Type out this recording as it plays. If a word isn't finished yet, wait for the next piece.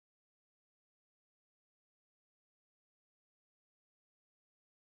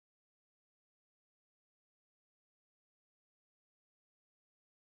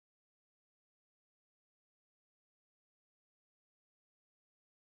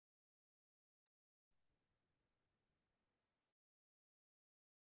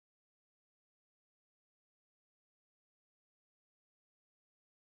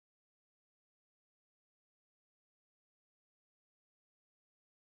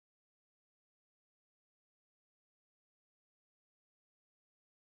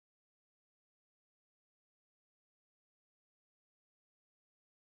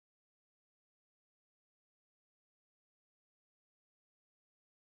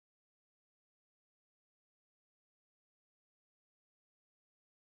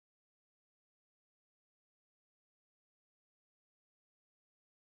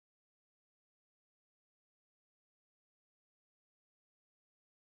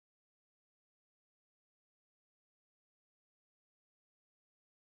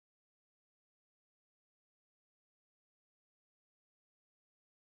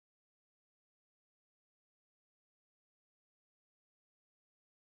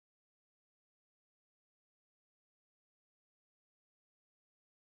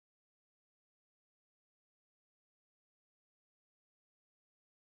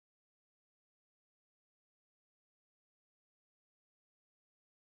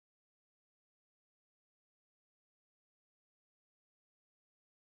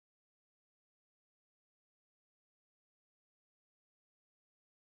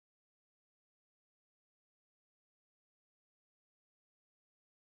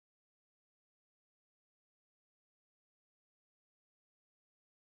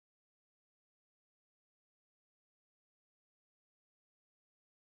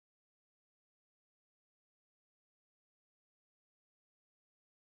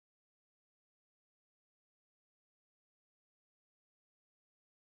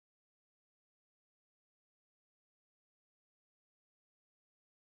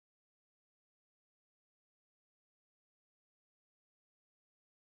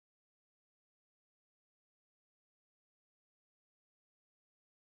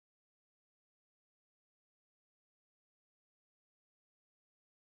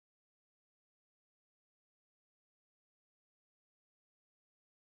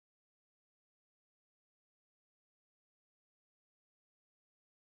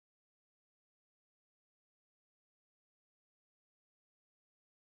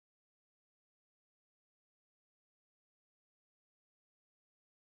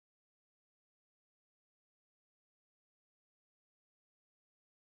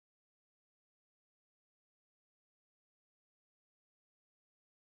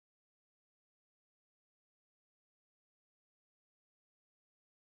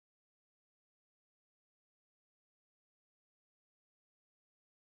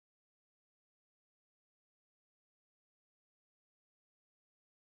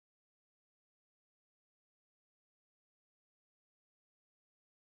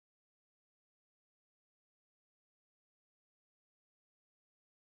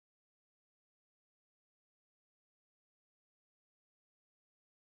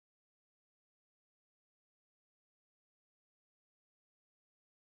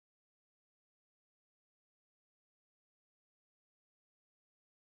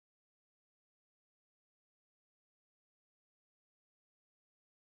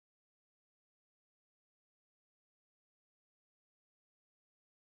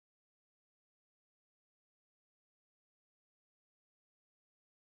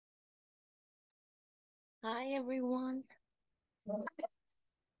Hi everyone.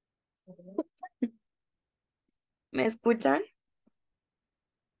 ¿Me escuchan?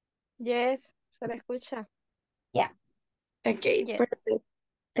 Yes, se la escucha. Yeah. Okay, Yes. perfect.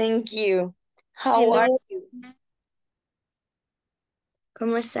 Thank you. How are Hello. you?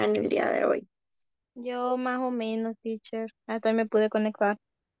 ¿Cómo están el día de hoy? Yo más o menos, teacher. Hasta me pude conectar.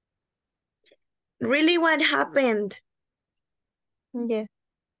 Really, what happened? Yes.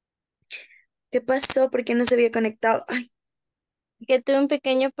 ¿Qué pasó? ¿Por qué no se había conectado? Ay, Que tuve un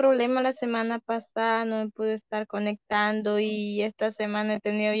pequeño problema la semana pasada, no me pude estar conectando y esta semana he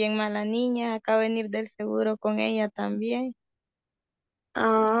tenido bien mala niña. Acabo de venir del seguro con ella también.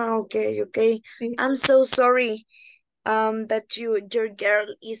 okay, okay. Sí. I'm so sorry that your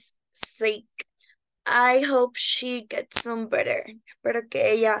girl is sick. I hope she gets some better. Espero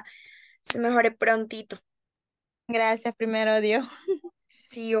que ella se mejore prontito. Gracias, primero Dios.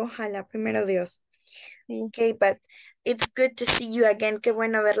 Sí, ojalá, primero Dios. Sí. Okay, but it's good to see you again. Qué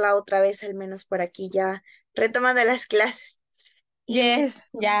bueno verla otra vez, al menos por aquí ya retomando las clases. Y, Yes,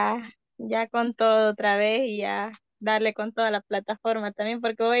 ya con todo otra vez y ya darle con toda la plataforma también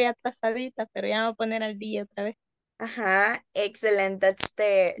porque voy atrasadita, pero ya me voy a poner al día otra vez. ajá, excellent. That's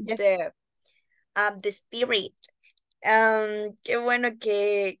Yes. the spirit. Qué bueno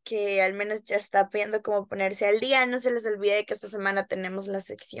que al menos ya está viendo cómo ponerse al día. No se les olvide que esta semana tenemos la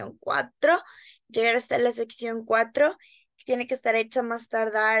sección 4. Llegar hasta la sección 4 que tiene que estar hecha más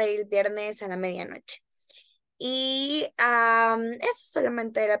tardar el viernes a la medianoche. Y eso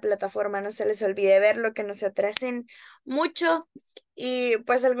solamente de la plataforma, no se les olvide verlo, que no se atrasen mucho y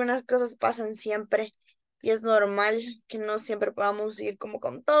pues algunas cosas pasan siempre y es normal que no siempre podamos ir como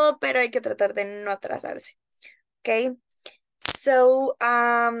con todo, pero hay que tratar de no atrasarse, ¿ok? So,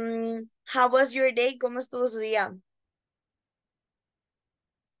 how was your day? ¿Cómo estuvo su día?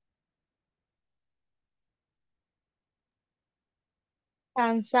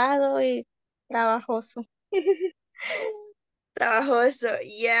 Cansado y trabajoso. Trabajoso.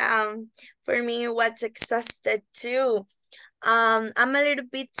 Yeah, for me, it was exhausted too. I'm a little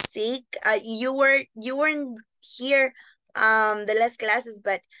bit sick. You weren't here the last classes,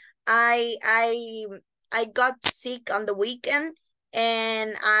 but I I I got sick on the weekend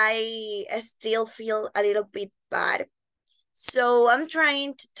and I still feel a little bit bad. So I'm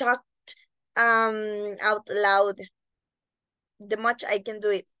trying to talk out loud the much I can do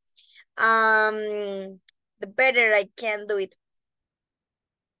it. The better I can do it.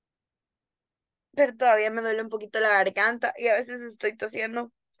 Pero todavía me duele un poquito la garganta y a veces estoy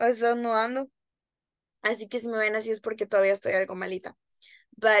tosiendo, a veces estornudando. Así que si me ven así es porque todavía estoy algo malita.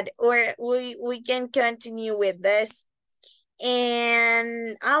 But we can continue with this.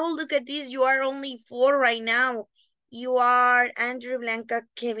 And I will look at this. You are only 4 right now. You are Andrew, Blanca,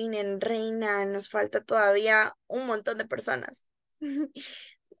 Kevin, and Reina. Nos falta todavía un montón de personas.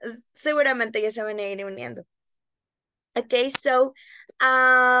 Seguramente ya se van a ir uniendo. Okay, so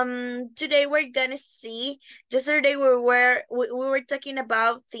today we're gonna see. Yesterday we were talking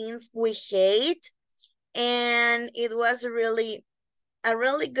about things we hate, and it was a really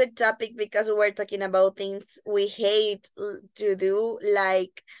good topic because we were talking about things we hate to do,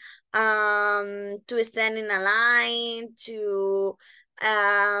 like to stand in a line, to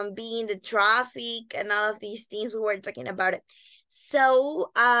be in the traffic, and all of these things. We were talking about it. So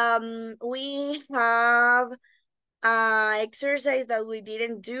we have exercise that we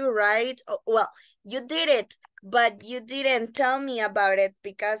didn't do, right? Well, you did it, but you didn't tell me about it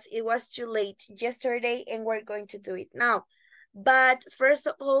because it was too late yesterday and we're going to do it now. But first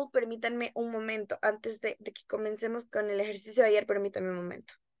of all, permítanme un momento antes de que comencemos con el ejercicio de ayer. Permítanme un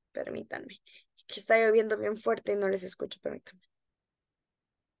momento. Permítanme. Que está lloviendo bien fuerte y no les escucho. Permítanme.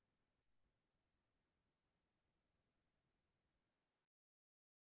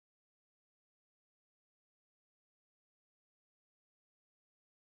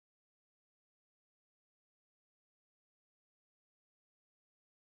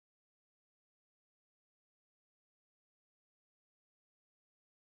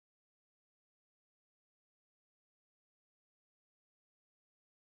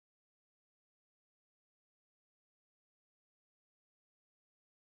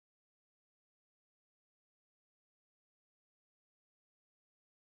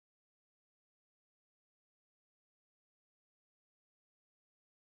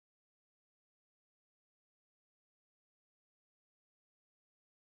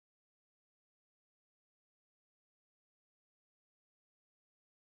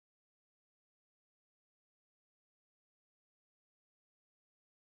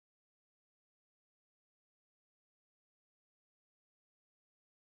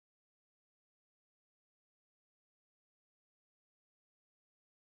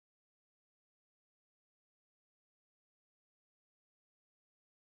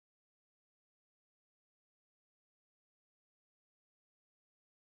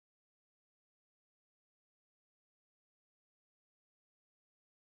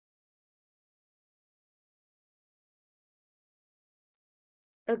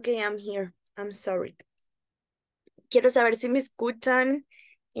 Okay, I'm here. I'm sorry. Quiero saber si me escuchan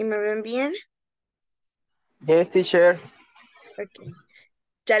y me ven bien. Yes, teacher. Okay.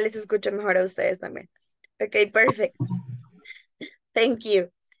 Ya les escucho mejor a ustedes también. Okay, perfect. Thank you.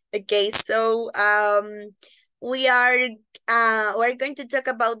 Okay, so we're going to talk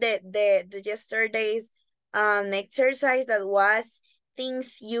about the yesterday's exercise that was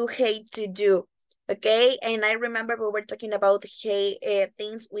things you hate to do. Okay, and I remember we were talking about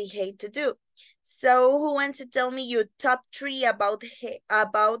things we hate to do. So who wants to tell me your top three about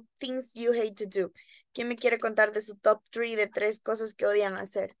things you hate to do? ¿Quién me quiere contar de su top three de 3 cosas que odian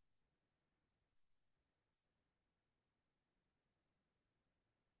hacer?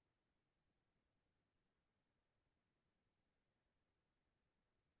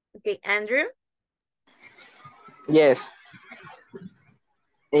 Okay, Andrew? Yes.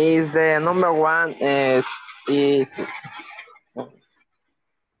 Is the number one is ¿me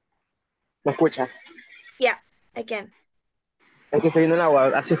escucha? Yeah, I can. Es que se vino un agua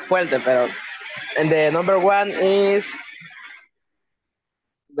así fuerte, pero and the number one is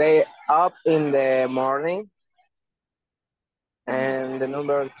they up in the morning, and the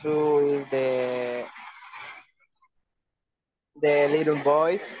number two is the little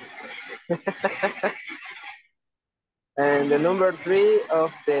boys, and the number three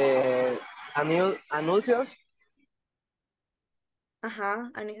of the anuncios.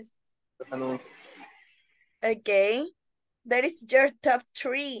 Anis. Anuncios. Okay, that is your top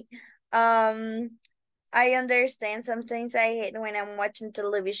three. I understand sometimes I hate when I'm watching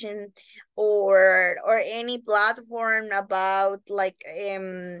television or any platform about like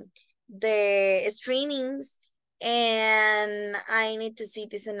the streamings and I need to see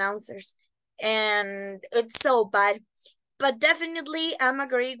these announcers and it's so bad. But definitely I'm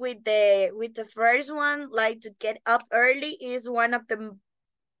agree with the first one, like to get up early is one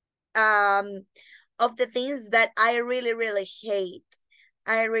um of the things that I really, really hate.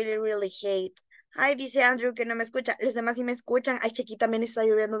 I really, really hate. Ay, dice Andrew que no me escucha. Los demás sí me escuchan. Ay, que aquí también está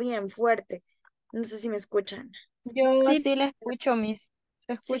lloviendo bien fuerte. No sé si me escuchan. Yo Sí, sí la escucho, Miss.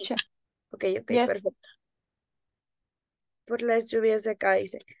 Se sí. escucha. Ok, ok, Yes. perfecto. Por las lluvias de acá,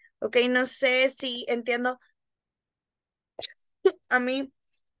 dice. Ok, no sé si entiendo. A mí.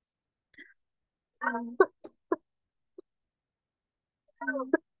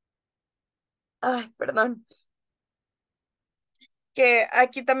 Ay, perdón. Que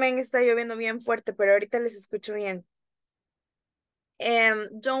aquí también está lloviendo bien fuerte, pero ahorita les escucho bien.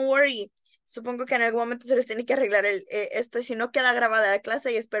 Don't worry. Supongo que en algún momento se les tiene que arreglar esto, si no queda grabada la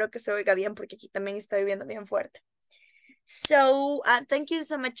clase y espero que se oiga bien porque aquí también está lloviendo bien fuerte. So, thank you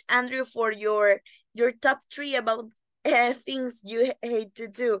so much, Andrew, for your top three about things you hate to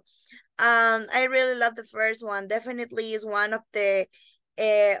do. I really love the first one. Definitely is one of the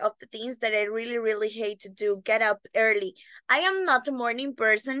things that I really, really hate to do. Get up early. I am not a morning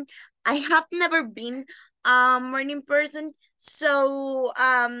person. I have never been a morning person. So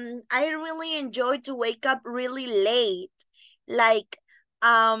I really enjoy to wake up really late. Like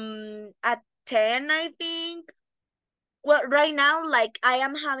at 10, I think. Well, right now, like I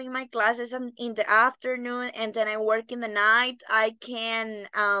am having my classes in the afternoon and then I work in the night. I can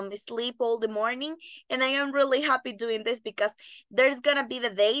sleep all the morning and I am really happy doing this because there's gonna be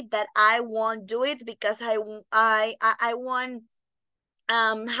the day that I won't do it because I won't have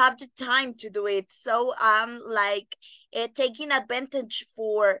the time to do it. So I'm like taking advantage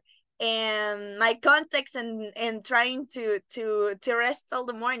for my context and trying to rest all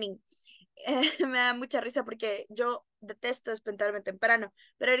the morning. Me da mucha risa porque yo detesto despertarme temprano,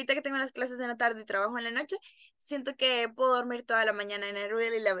 pero ahorita que tengo las clases en la tarde y trabajo en la noche, siento que puedo dormir toda la mañana and I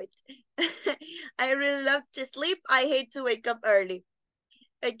really love it. I really love to sleep. I hate to wake up early.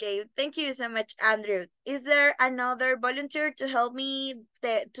 Okay, thank you so much, Andrew. Is there another volunteer to help me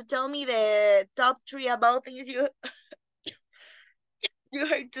to tell me the top three about things you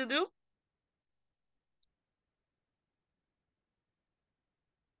hate to do?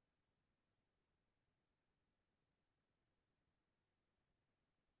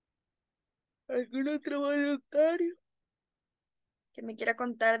 ¿Algún otro voluntario que me quiera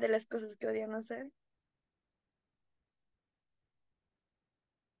contar de las cosas que odian hacer?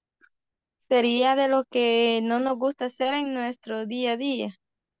 Sería de lo que no nos gusta hacer en nuestro día a día.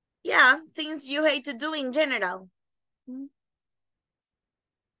 Yeah, things you hate to do in general.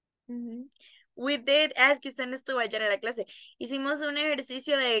 We did, es que usted no estuvo ayer en la clase. Hicimos un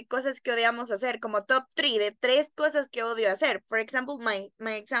ejercicio de cosas que odiamos hacer, como top 3 de 3 cosas que odio hacer. For example, my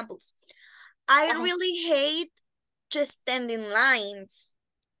examples. I Ajá. really hate to stand in lines.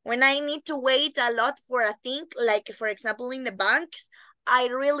 When I need to wait a lot for a thing, like for example in the banks, I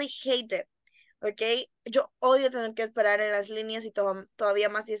really hate it. ¿Ok? Yo odio tener que esperar en las líneas y todavía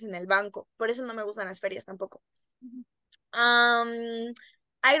más si es en el banco. Por eso no me gustan las ferias tampoco.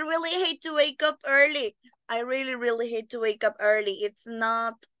 I really hate to wake up early. I really, really hate to wake up early. It's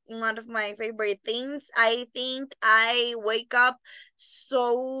not one of my favorite things. I think I wake up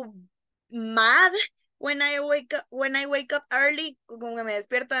so mad when I wake up early, como que me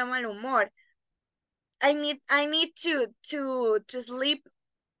despierto de mal humor. I need to sleep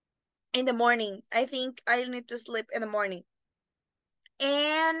in the morning. I think I need to sleep in the morning.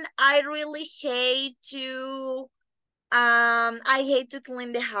 And I really hate to I hate to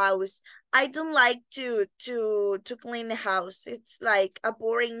clean the house. I don't like to clean the house. It's like a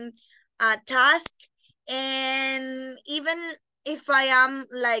boring task. And even if I am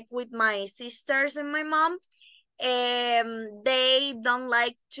like with my sisters and my mom, they don't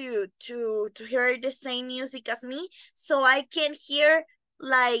like to hear the same music as me, so I can hear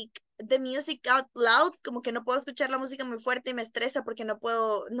like the music out loud, como que no puedo escuchar la música muy fuerte y me estresa porque no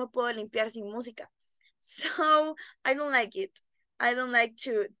puedo limpiar sin música. So I don't like it. I don't like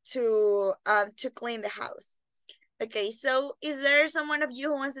to clean the house. Okay, so is there someone of you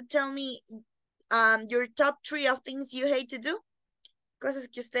who wants to tell me your top 3 of things you hate to do? Cosas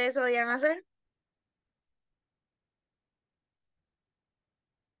que ustedes odian hacer.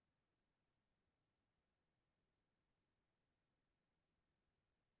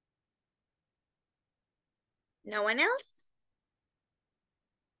 No one else?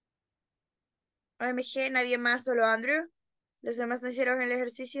 OMG, nadie más, solo Andrew. ¿Los demás no hicieron el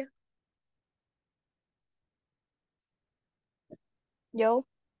ejercicio? Yo.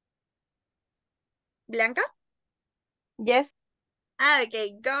 ¿Blanca? Yes. Ah,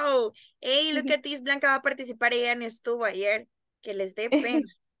 ok, go. Hey, look at this, Blanca va a participar, ella no estuvo ayer. Que les dé pena.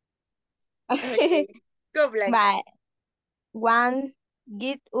 Okay, go, Blanca. Bye. 1,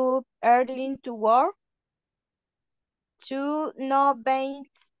 get up early to work. 2, no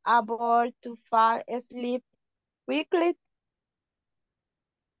banks about to fall asleep quickly.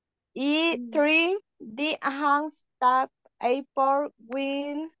 3, the hands tap airport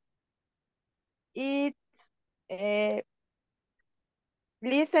when it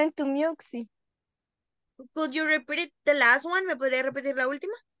listen to music. Could you repeat it, the last one? ¿Me podría repetir la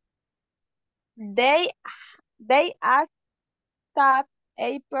última? They are tap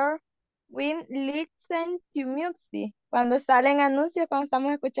airport when listen to music. Cuando salen anuncios, cuando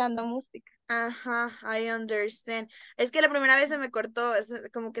estamos escuchando música. Ajá, I understand. Es que la primera vez se me cortó,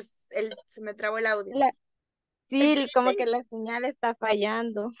 como que se me trabó el audio. Sí, Okay, como que la señal está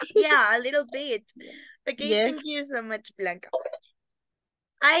fallando. yeah, a little bit. Okay, Yes. thank you so much, Blanca.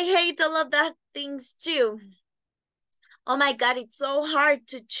 I hate all of that things too. Oh my God, it's so hard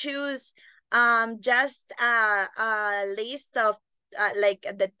to choose just a list of like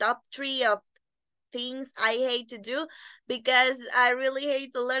the top 3 of things I hate to do, because I really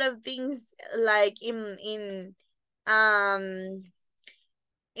hate a lot of things like in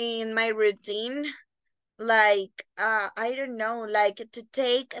my routine, like I don't know, like to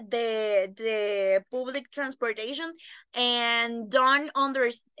take the public transportation, and don't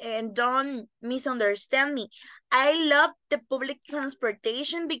misunderstand me. I love the public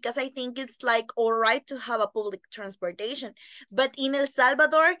transportation because I think it's like all right to have a public transportation, but in El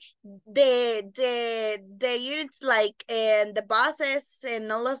Salvador, the units like and the buses and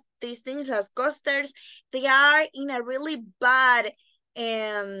all of these things, las coasters, they are in a really bad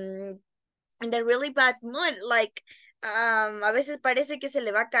in a really bad mood, like a veces parece que se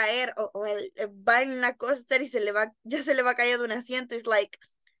le va a caer o va en la coaster y ya se le va a caer de un asiento. It's like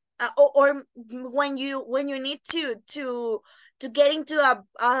or when you need to get into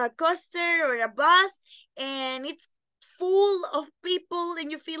a coaster or a bus and it's full of people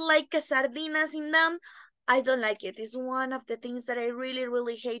and you feel like a sardinas in them. I don't like it. It's one of the things that I really,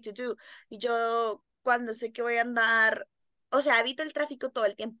 really hate to do. Y yo cuando sé que voy a andar, o sea, evito el tráfico todo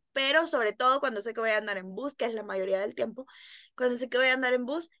el tiempo, pero sobre todo cuando sé que voy a andar en bus, que es la mayoría del tiempo, cuando sé que voy a andar en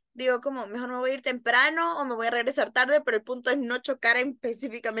bus, digo como, mejor me voy a ir temprano o me voy a regresar tarde, pero el punto es no chocar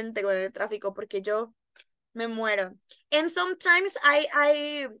específicamente con el tráfico, porque yo me muero. And sometimes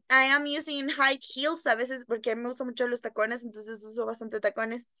I am using high heels, a veces porque me gustan mucho los tacones, entonces uso bastante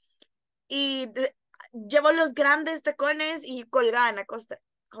tacones. Y llevo los grandes tacones y colgada en la costa.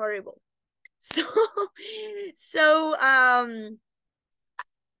 Horrible. So,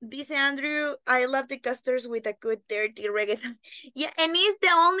 dice Andrew, I love the coasters with a good dirty reggaeton. Yeah, and it's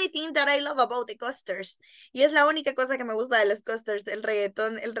the only thing that I love about the coasters. Y es la única cosa que me gusta de los coasters, el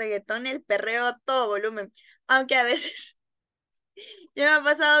reggaetón, el perreo a todo volumen. Aunque a veces ya me ha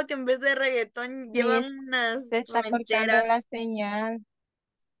pasado que en vez de reggaetón Sí, llevan unas se está cortando rancheras. la señal.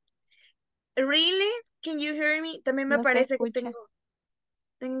 Really? Can you hear me? También me No se parece que escucha.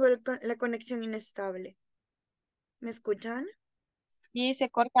 tengo la conexión inestable. ¿Me escuchan? Y se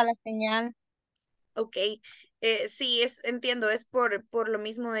corta la señal. Ok. Sí, entiendo, es por lo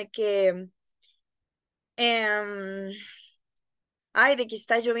mismo de que, em, ay, de que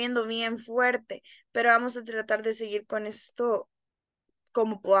está lloviendo bien fuerte, pero vamos a tratar de seguir con esto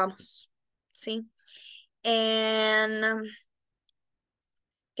como podamos, ¿sí? ¿Qué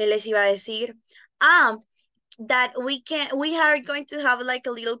les iba a decir? Ah, that we are going to have like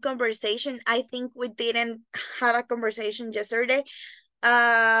a little conversation. I think we didn't have a conversation yesterday.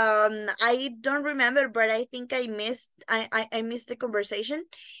 I don't remember, but I think I missed the conversation.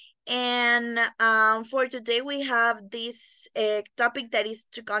 And for today, we have this topic that is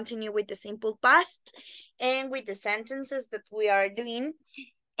to continue with the simple past and with the sentences that we are doing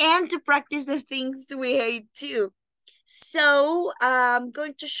and to practice the things we hate too. So I'm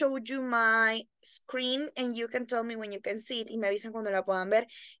going to show you my screen and you can tell me when you can see it y me avisan cuando la puedan ver.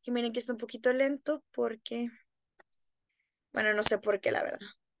 Y miren que está un poquito lento porque, bueno, no sé por qué la verdad.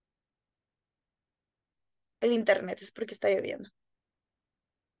 El internet es porque está lloviendo.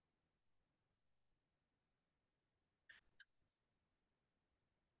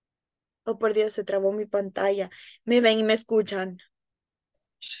 Oh, por Dios, se trabó mi pantalla. Me ven y me escuchan.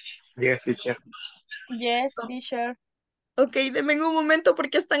 Yes, teacher. Yes, Oh, teacher. ok, denme un momento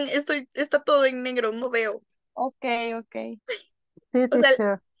porque está todo en negro, no veo. Ok, ok. Sí, O sea,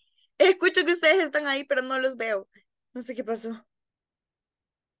 teacher. escucho que ustedes están ahí, pero no los veo. No sé qué pasó.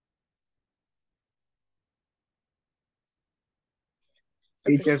 Ok,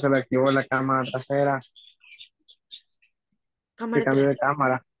 Teacher, se le activó la cámara trasera. Se cámara cambió de trasera.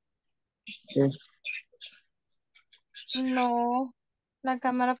 cámara. Sí. No, la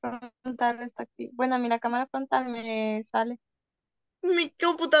cámara frontal está aquí. Bueno, a mí la cámara frontal me sale. Mi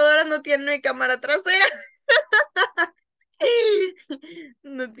computadora no tiene cámara trasera.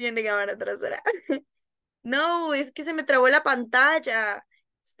 No tiene cámara trasera. No, es que se me trabó la pantalla.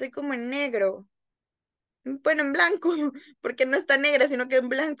 Estoy como en negro. Bueno, en blanco, porque no está negra, sino que en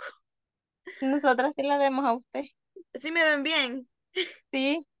blanco. Nosotras sí la vemos a usted. Sí me ven bien.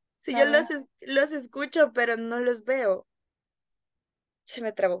 Sí, Sí, yo la veo. los escucho, pero no los veo. Se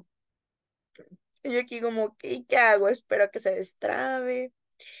me trabó. Y yo aquí como, ¿qué hago? Espero que se destrabe.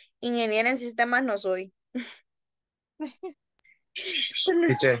 Ingeniera en sistemas no soy. Esto no-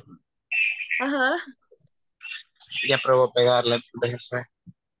 Teacher, Ajá. ya probó pegarle, déjese,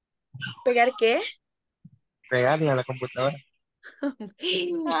 ¿Pegar qué? pegarle a la computadora.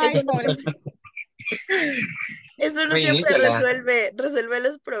 Eso Ay, no pobre. siempre, eso no siempre Reiníciala, resuelve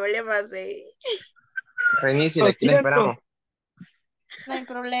los problemas. reiníciala, Lo aquí la siento. esperamos. No hay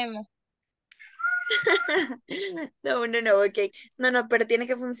problema. No, no, no, ok. No, no, pero tiene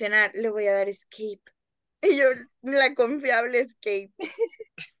que funcionar. Le voy a dar escape. Y yo, la confiable escape.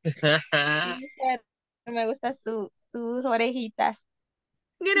 Mujer, me gustan sus orejitas.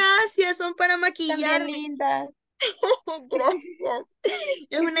 Gracias, son para También maquillarme. lindas. Gracias.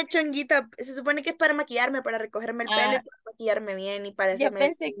 Es una chonguita. Se supone que es para maquillarme, para recogerme el pelo y Ah, para maquillarme bien y para yo hacerme el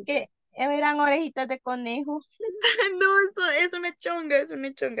pensé skincare. que eran orejitas de conejo. No, eso es una chonga, es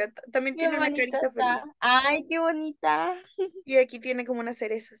una chonga. También Qué tiene una bonita carita está. feliz. Ay, qué bonita. Y aquí tiene como unas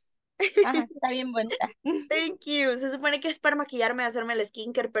cerezas. Ajá, está bien bonita. Thank you. Se supone que es para maquillarme y hacerme el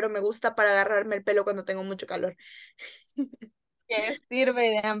skincare, pero me gusta para agarrarme el pelo cuando tengo mucho calor. Que sirve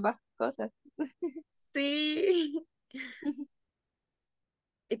de ambas cosas. Sí.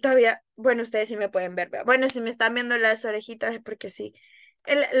 Y todavía, bueno, ustedes sí me pueden ver, ¿verdad? Bueno, si me están viendo las orejitas es porque sí.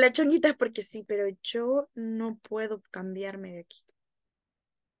 La chonguita es porque sí, pero yo no puedo cambiarme de aquí.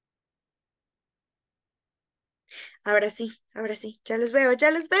 Ahora sí, ya los veo,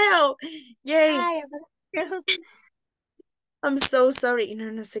 ya los veo. Yay. Ay, I'm so sorry.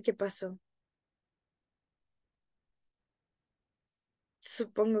 No, no sé qué pasó.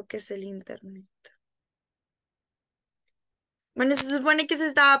 Supongo que es el internet. Bueno, se supone que se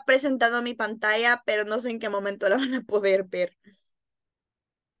estaba presentando mi pantalla, pero no sé en qué momento la van a poder ver.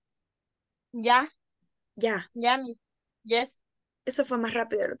 ya, Ya, ya, mi. Yes, eso fue más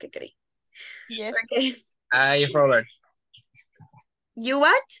rápido de lo que creí. yes. Okay. Ay, Robert. You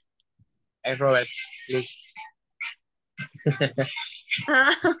what? Ay, Robert, please.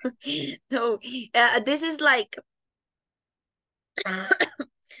 Ah, no, this is like,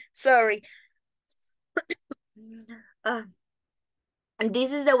 sorry. Ah, And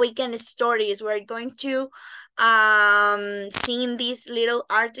this is the weekend stories. We're going to see in this little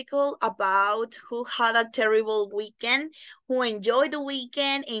article about who had a terrible weekend, who enjoyed the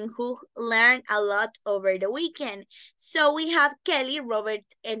weekend, and who learned a lot over the weekend. So we have Kelly, Robert,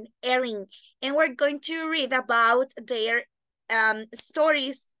 and Erin, and we're going to read about their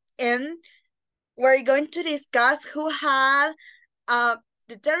stories, and we're going to discuss who had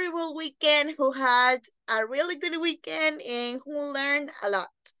the terrible weekend, who had a really good weekend, and who learned a lot.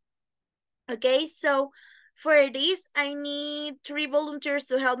 Okay, so for this, I need 3 volunteers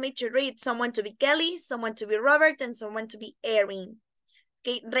to help me to read. Someone to be Kelly, someone to be Robert, and someone to be Erin.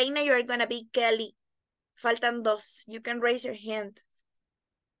 Okay, Reina, you're gonna be Kelly. Faltan 2. You can raise your hand.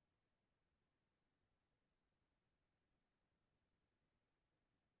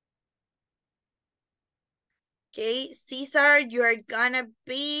 Okay, Cesar, you're gonna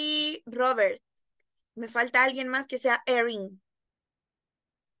be Robert. Me falta alguien más que sea Erin.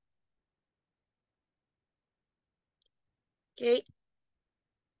 Okay.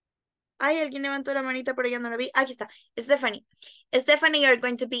 Ay, alguien levantó la manita, pero ya no la vi. Aquí está. Stephanie. Stephanie, you're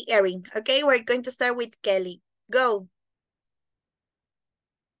going to be Erin. Okay, we're going to start with Kelly. Go.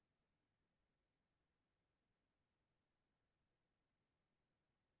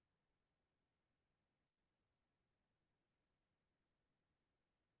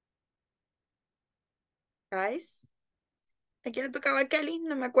 Guys. ¿A quién le tocaba a Kelly?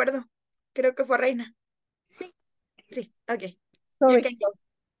 No me acuerdo. Creo que fue Reina. Sí. Sí, okay. You Sorry. can go.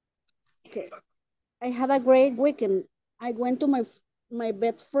 Okay. I had a great weekend. I went to my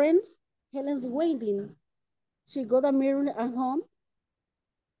best friend's Helen's wedding. She got a mirror at home.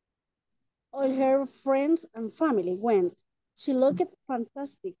 All her friends and family went. She looked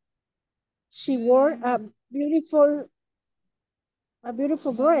fantastic. She wore a beautiful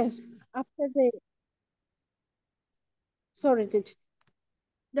dress after the sorry, teacher.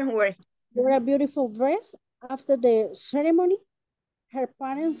 Don't worry. Wore a beautiful dress after the ceremony. Her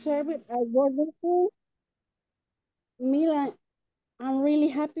parents served a wonderful meal. I'm really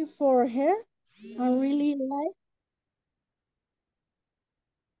happy for her. I really like.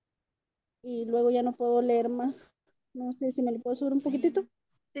 Y luego ya no puedo leer más. No sé si me lo puedo subir un poquitito.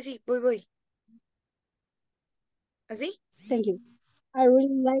 Sí, sí, voy. ¿Así? Thank you. I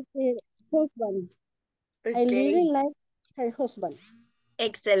really like the husband. I really Okay. like her husband.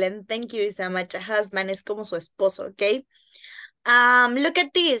 Excellent. Thank you so much. A husband es como su esposo, ¿ok? Look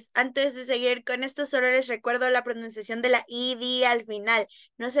at this. Antes de seguir con esto, solo les recuerdo la pronunciación de la ed al final.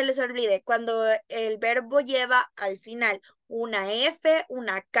 No se les olvide, cuando el verbo lleva al final una F,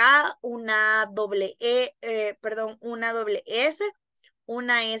 una K, una doble una doble S,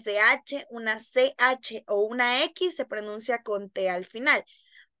 una SH, una CH o una X, se pronuncia con T al final.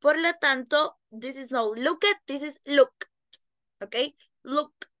 Por lo tanto, this is no look at, this is look. ¿Ok?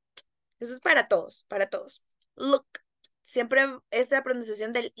 Look. Eso es para todos, para todos. Look. Siempre es la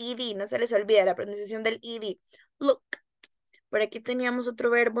pronunciación del ed, no se les olvide la pronunciación del ed. Look. Por aquí teníamos otro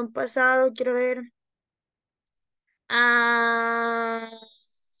verbo en pasado, quiero ver.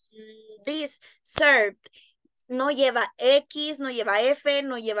 This, served. No lleva X, no lleva F,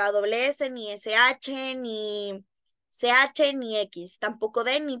 no lleva doble S, ni SH, ni CH, ni X. Tampoco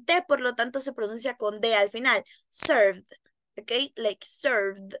D ni T, por lo tanto se pronuncia con D al final. Served, ¿ok? Like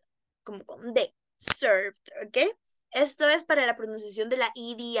served, como con D. Served, ¿ok? Esto es para la pronunciación de la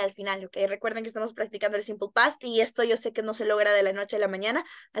ed al final, ¿ok? Recuerden que estamos practicando el simple past y esto yo sé que no se logra de la noche a la mañana,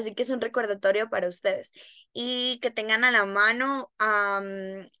 así que es un recordatorio para ustedes. Y que tengan a la mano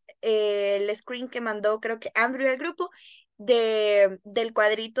el screen que mandó, creo que Andrew al grupo, del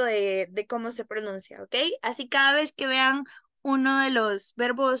cuadrito de cómo se pronuncia, ¿ok? Así cada vez que vean uno de los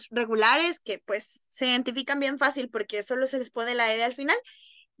verbos regulares, que pues se identifican bien fácil porque solo se les pone la ed al final,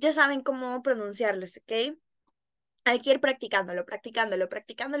 ya saben cómo pronunciarlos, ¿ok? Hay que ir practicándolo, practicándolo,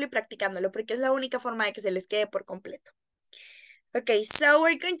 practicándolo y practicándolo, porque es la única forma de que se les quede por completo. Okay, so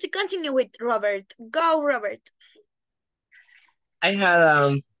we're going to continue with Robert. Go, Robert. I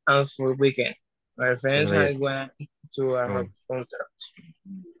had a full weekend. My friends and I went to a rock concert.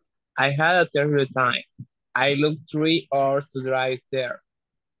 I had a terrible time. I took 3 hours to drive there.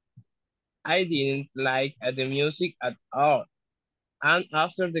 I didn't like the music at all. And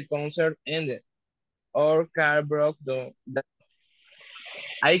after the concert ended, our car broke down.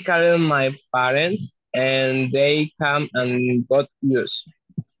 I called my parents and they came and got us.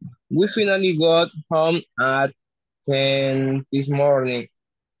 We finally got home at 10 this morning.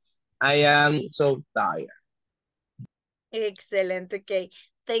 I am so tired. Excellent, okay.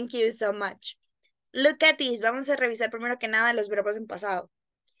 Thank you so much. Look at this. Vamos a revisar primero que nada los verbos en pasado.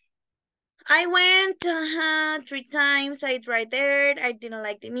 I went 3 times. I tried there. I didn't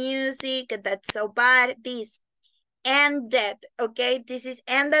like the music. That's so bad. This ended, okay? This is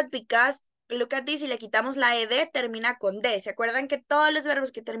ended because look at this. Si le quitamos la ed, termina con d. ¿Se acuerdan que todos los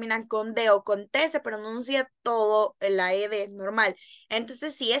verbos que terminan con d o con t se pronuncia todo en la ed normal?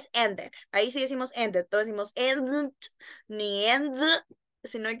 Entonces sí es ended. Ahí sí decimos ended. Todos decimos ended, ni end,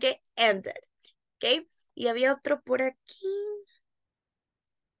 sino que ended, ¿ok? Y había otro por aquí.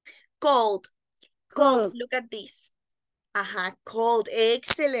 Cold. Cold. Cold. Look at this. Ajá, cold.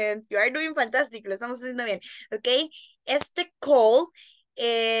 Excellent. You are doing fantastic. Lo estamos haciendo bien. ¿Ok? Este cold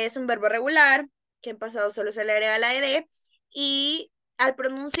es un verbo regular que en pasado solo se le agrega la ed y al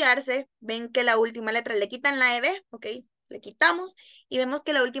pronunciarse ven que la última letra le quitan la ed, ¿ok? Le quitamos y vemos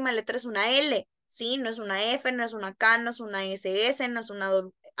que la última letra es una L. ¿Sí? No es una F, no es una K, no es una SS, no es una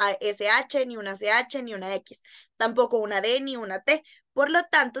SH, ni una CH, ni una X. Tampoco una D, ni una T. Por lo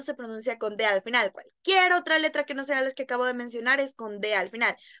tanto, se pronuncia con D al final. Cualquier otra letra que no sea las que acabo de mencionar es con D al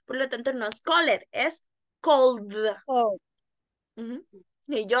final. Por lo tanto, no es cold, es cold. Cold.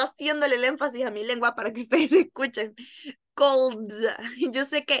 Y yo haciéndole el énfasis a mi lengua para que ustedes escuchen. Cold. Yo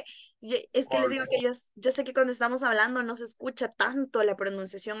sé que, es que les digo que yo sé que cuando estamos hablando no se escucha tanto la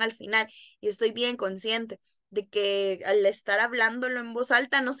pronunciación al final y estoy bien consciente de que al estar hablándolo en voz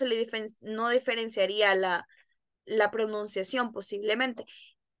alta no se le no diferenciaría la pronunciación posiblemente.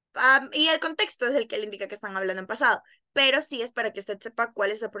 Y el contexto es el que le indica que están hablando en pasado, pero sí es para que usted sepa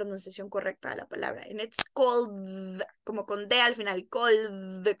cuál es la pronunciación correcta de la palabra. And it's cold, como con D al final,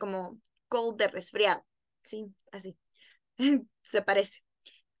 cold, como cold de resfriado. Sí, así. Se parece.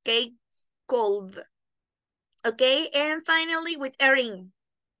 Ok, cold. Ok, and finally with Erin.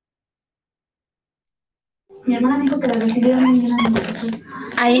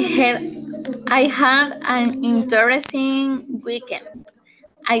 I had an interesting weekend.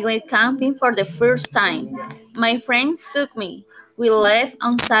 I went camping for the first time. My friends took me. We left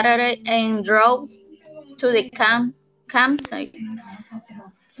on Saturday and drove to the campsite.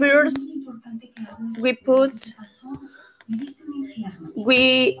 First, we put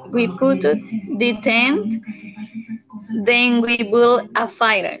we put the tent. Then we built a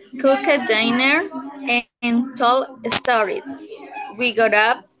fire, cooked a dinner, and told stories. We got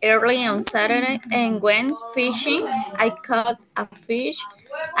up early on Saturday and went fishing. I caught a fish.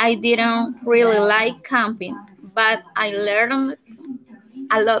 I didn't really like camping, but I learned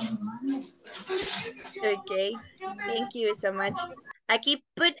a lot. Ok, thank you so much. Aquí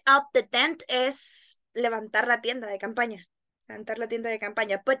put up the tent es levantar la tienda de campaña. Levantar la tienda de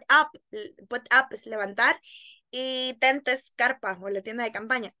campaña. Put up es levantar y tent es carpa o la tienda de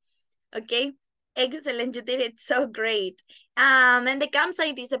campaña. Ok, excellent, you did it so great. And the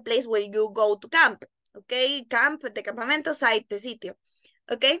campsite is the place where you go to camp. Ok, camp de campamento, site de sitio.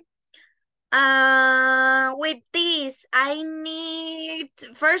 Ok. With this,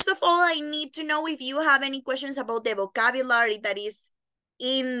 first of all, I need to know if you have any questions about the vocabulary that is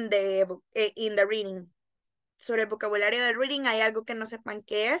in the reading. Sobre el vocabulario del reading, ¿hay algo que no sepan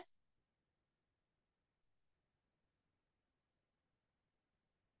qué es?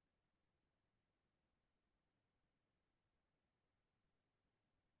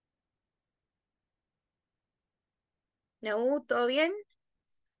 No, ¿todo bien?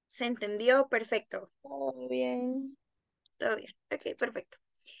 ¿Se entendió? Perfecto. Todo bien. Todo bien. Ok, perfecto.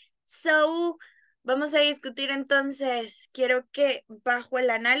 So, vamos a discutir entonces. Quiero que bajo el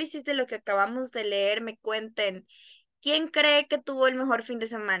análisis de lo que acabamos de leer me cuenten ¿quién cree que tuvo el mejor fin de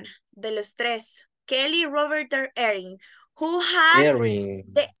semana? De los tres. Kelly, Robert, or Erin. Who had Erin.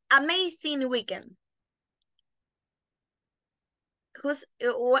 the amazing weekend?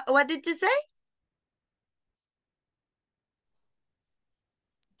 What did you say?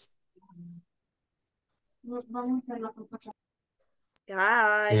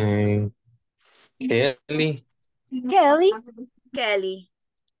 Guys. Kelly. Kelly. Kelly.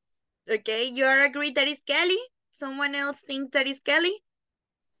 Okay, you are agreed that is Kelly? Someone else think that is Kelly?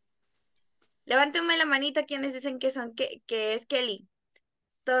 Levántenme la manita quienes dicen que es Kelly.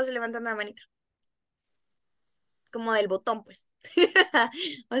 Todos levantando la manita. Como del botón, pues.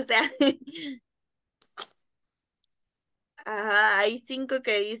 O sea, ajá, hay 5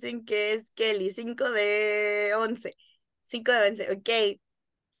 que dicen que es Kelly. 5 de 11. 5 de 11, ok.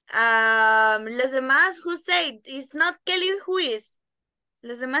 Los demás, who say it's not Kelly, who is?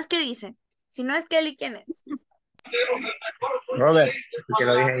 Los demás, ¿qué dicen? Si no es Kelly, ¿quién es? Robert, porque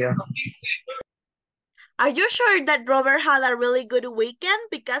lo dije yo. Are you sure that Robert had a really good weekend?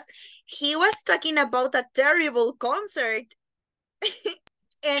 Because he was talking about a terrible concert.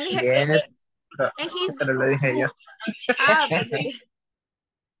 and Bien, he's... pero lo dije yo. Ah, pues,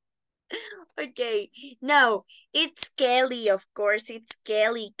 Okay, no, it's Kelly, of course, it's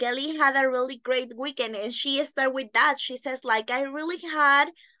Kelly. Kelly had a really great weekend and she started with that. She says like, I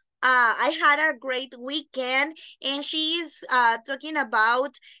had a great weekend, and she's talking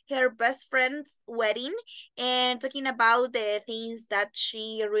about her best friend's wedding and talking about the things that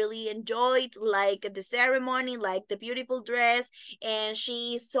she really enjoyed, like the ceremony, like the beautiful dress, and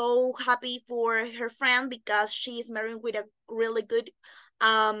she's so happy for her friend because she's married with a really good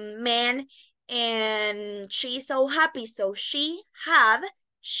man, and she's so happy. So she had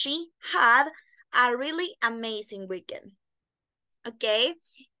a really amazing weekend. Okay,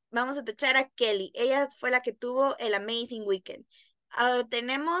 vamos a tachar a Kelly. Ella fue la que tuvo el amazing weekend.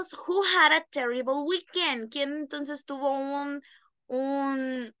 Tenemos who had a terrible weekend. ¿Quién entonces tuvo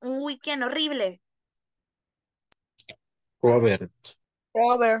un weekend horrible? Robert.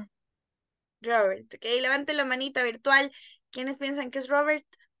 Robert. Robert. Ok, levanten la manita virtual. ¿Quiénes piensan que es Robert?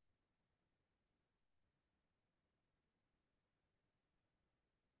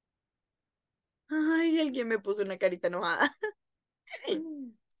 Ay, alguien me puso una carita enojada.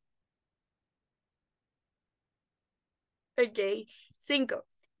 Okay, 5.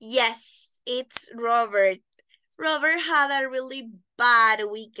 Yes, it's Robert. Robert had a really bad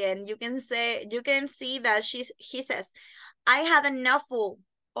weekend. You can see that he says, I had an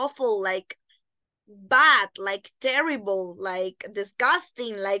awful, like bad, like terrible, like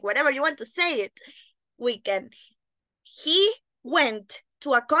disgusting, like whatever you want to say it, weekend. He went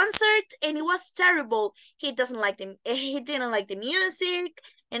to a concert and it was terrible. He didn't like the music,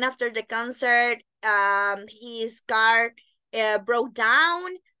 and after the concert, his car broke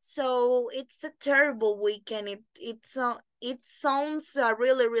down. So it's a terrible weekend. It sounds a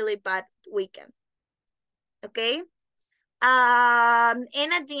really, really bad weekend. Okay. And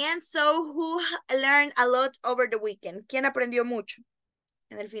at the end, so who learned a lot over the weekend? ¿Quién aprendió mucho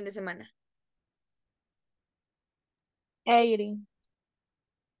en el fin de semana? Erin.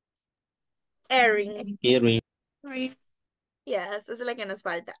 Erin. Erin. Yes, esa es la que nos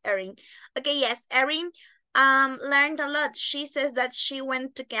falta, Erin. Okay, yes, Erin learned a lot. She says that she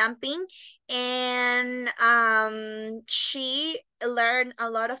went to camping and she learned a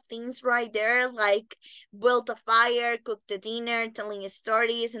lot of things right there, like built a fire, cooked a dinner, telling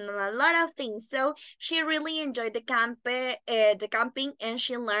stories, and a lot of things. So she really enjoyed the camping, and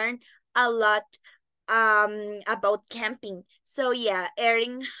she learned a lot about camping. So yeah,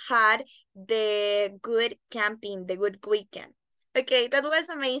 Erin had the good camping, the good weekend. Okay, that was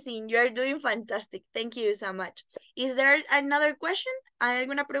amazing. You are doing fantastic. Thank you so much. Is there another question? ¿Hay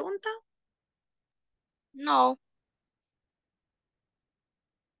alguna pregunta? No.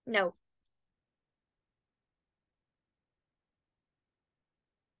 No.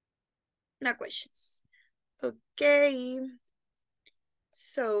 No questions. Okay.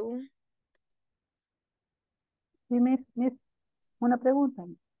 So. Sí, miss, una pregunta.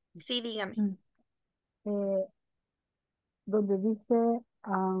 Sí, dígame. Donde dice,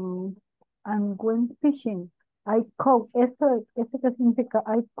 I'm going fishing. I caught, ¿eso qué significa?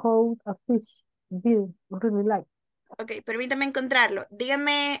 I caught a fish. Bill, really like. Ok, permítame encontrarlo.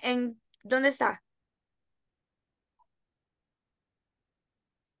 Dígame en dónde está.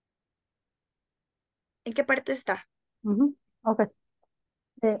 ¿En qué parte está? Ok.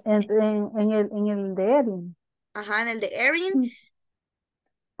 En el de Erin. Ajá, en el de Erin.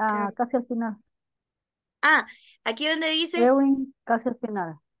 Casi al final. Ah, aquí donde dice Erin, casi al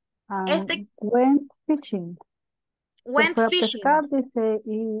final. Went fishing. Se went fue a fishing. pescar, dice,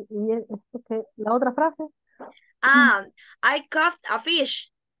 y esto que, la otra frase. I caught a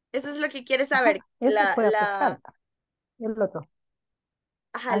fish. Eso es lo que quiere saber. Eso fue a pescar. El otro.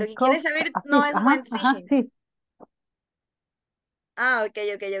 Ajá, lo I que quiere caught saber a no fish. es went fishing. Sí. Ok.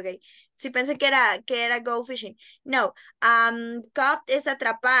 Sí pensé que era go fishing. No, caught es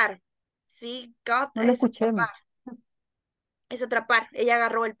atrapar. Sí, caught No lo es escuché. atrapar. Es atrapar. Ella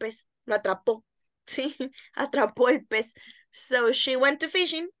agarró el pez, lo atrapó. Sí, atrapó el pez. So she went to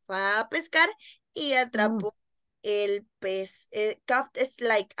fishing, fue a pescar y atrapó el pez. Caught es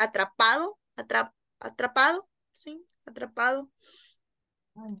like atrapado, atrapado, sí, atrapado.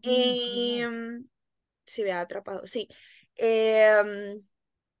 Sí, vea, atrapado, sí.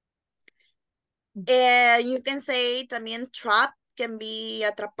 You can say también trap, can be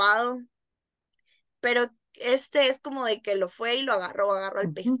atrapado, pero este es como de que lo fue y lo agarró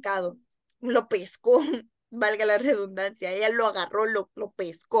el pescado, lo pescó, valga la redundancia, ella lo agarró, lo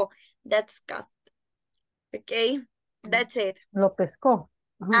pescó, that's caught, okay, that's it. Lo pescó.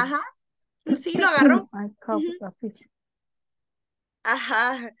 Ajá, sí, lo agarró. I caught a fish.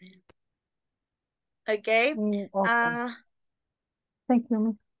 Ajá, okay. Okay. Thank you,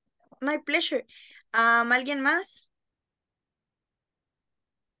 miss. my pleasure. ¿Alguien más?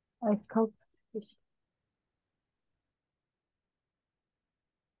 I scout.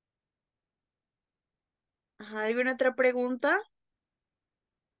 Ajá, ¿alguna otra pregunta?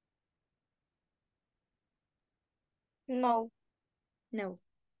 No. No.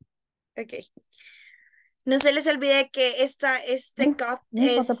 Ok. No se les olvide que este CAF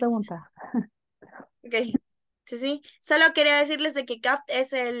Otra es... pregunta. Ok. Sí, sí. Solo quería decirles de que CAF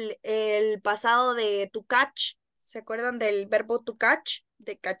es el pasado de to catch. ¿Se acuerdan del verbo to catch?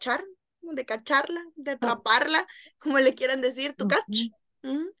 De cachar, de cacharla, de atraparla, como le quieran decir, to catch.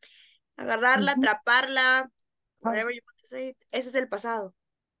 Ujú, Ujú. Agarrarla, ujú. atraparla, Ah, whatever you want to say. Ese es el pasado.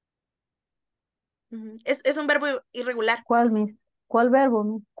 Ujú. Es un verbo irregular. ¿Cuál, Miss? ¿Cuál verbo,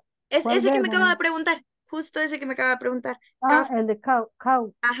 Miss? Es ¿Cuál ese que me verbo, acaba de Miss? preguntar. Justo ese que me acaba de preguntar. Ah, CAF. el de cow.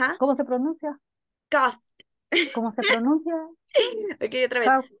 Ajá. ¿Cómo se pronuncia? CAF. ¿Cómo se pronuncia? Ok, otra vez.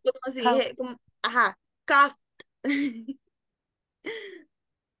 Cow, Como si cow, dije, como, ajá. CAF.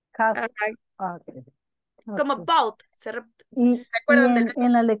 cow. Ajá. Ah, ok, Como ok. both. Y, ¿Se acuerdan del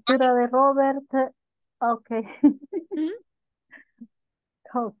en la lectura lenguaje? de Robert, ok. Ujú.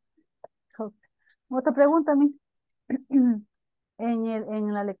 Cow, cow. Otra pregunta, Miss.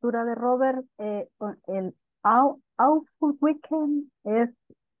 En la lectura de Robert, el Awful Weekend eh,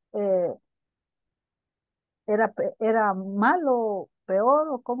 era malo, peor,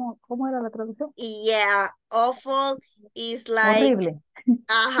 o cómo era la traducción. Yeah, awful is like, Horrible,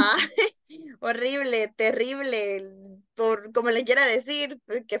 ajá, horrible, terrible, por como le quiera decir,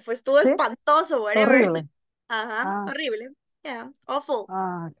 que estuvo ¿sí? espantoso, whatever. Horrible. Ajá, Ah, horrible. Yeah, awful,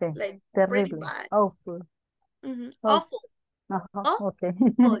 ok. like pretty Terrible. bad. Awful. Ujú. Oh, Awful, ajá, ok.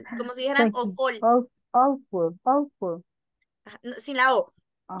 awful, como si dijeran Thank you. awful, Awful, awful, ajá, no, sin la O.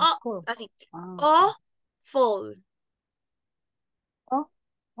 Oh, awful. así. Ah, ok. Awful, Oh,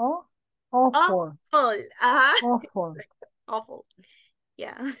 oh, awful, awful, ajá, awful. awful.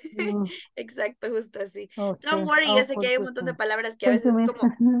 Yeah, Mm, exacto, justo así. Don't okay, worry, yo sé que awful hay un montón de weekend. palabras que a Thank you, veces miss.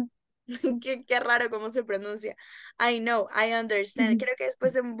 como, qué raro cómo se pronuncia. I know, I understand. Creo que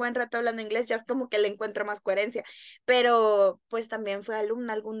después de un buen rato hablando inglés ya es como que le encuentro más coherencia, pero pues también fue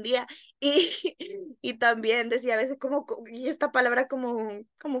alumna algún día y, y también decía a veces como, y esta palabra como,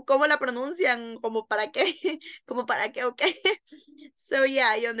 ¿cómo la pronuncian? Como para qué, como para qué, ok. So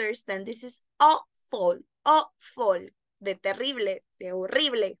yeah, I understand. This is awful, awful, de terrible, de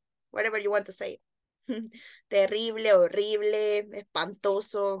horrible, whatever you want to say. Terrible, horrible,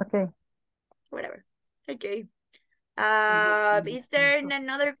 espantoso, Okay. whatever. Okay. Mm, Is there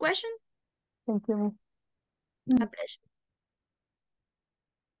another question? Thank you, miss. A pleasure.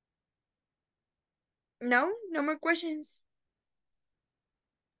 No? No more questions?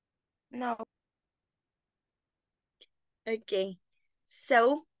 No. Okay.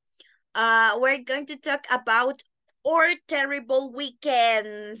 So, we're going to talk about our terrible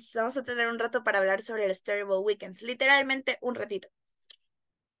weekends. Vamos a tener un rato para hablar sobre los terrible weekends. Literalmente un ratito.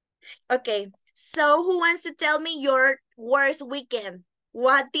 Okay. So, who wants to tell me your worst weekend?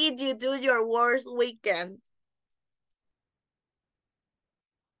 What did you do your worst weekend?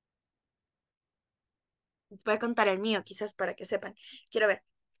 Voy a contar el mío, quizás para que sepan. Quiero ver.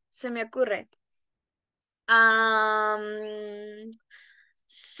 Se me ocurre.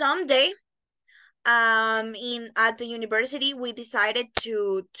 Someday, in at the university, we decided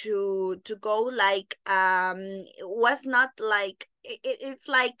to go like it was not like it's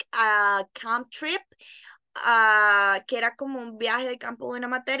like a camp trip, que era como un viaje de campo de una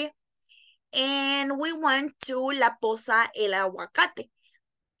materia, and we went to La Poza El Aguacate.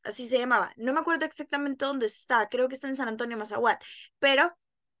 Así se llamaba. No me acuerdo exactamente dónde está. Creo que está en San Antonio, Mazahuat. Pero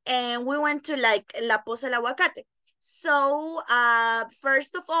we went to like La Poza del Aguacate. So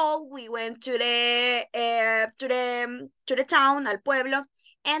first of all, we went to the town, al pueblo,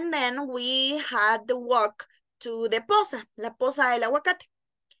 and then we had the walk to the Poza, La Poza del Aguacate.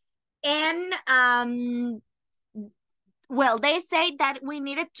 And well, they say that we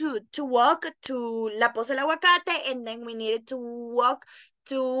needed to walk to La Poza del Aguacate, and then we needed to walk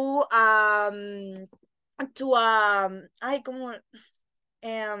to ay, como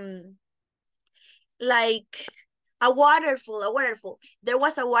like a waterfall. There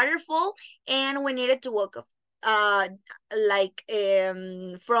was a waterfall, and we needed to walk like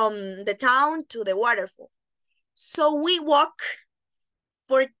from the town to the waterfall. So we walk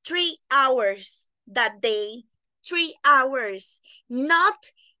for 3 hours that day. 3 hours,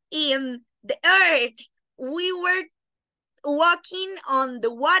 not in the earth. We were walking on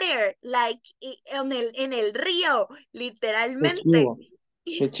the water, like en el río, Qué literalmente. chivo,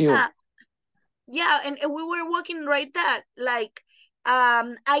 qué chivo. Yeah, and we were walking right there, like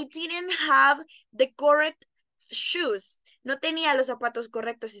I didn't have the correct shoes. No tenía los zapatos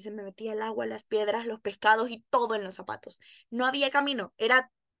correctos y se me metía el agua, las piedras, los pescados y todo en los zapatos. No había camino,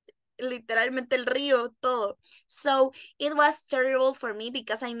 era literalmente el río, todo. So it was terrible for me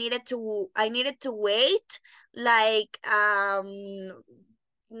because I needed to wait like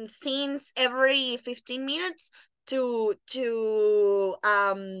since every 15 minutes to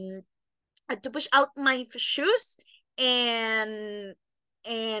push out my shoes and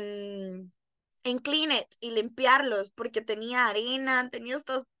and clean it y limpiarlos porque tenía arena,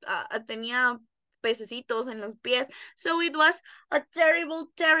 tenía pececitos en los pies. So it was a terrible,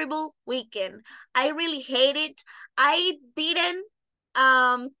 terrible weekend. I really hate it. I didn't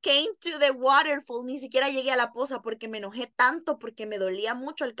came to the waterfall, ni siquiera llegué a la poza porque me enojé tanto, porque me dolía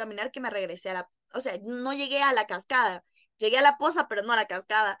mucho al caminar que me regresé o sea, no llegué a la cascada. Llegué a la poza, pero no a la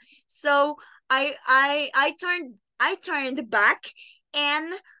cascada. So I turned back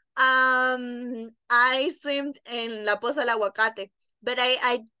and I swam en la poza del aguacate, but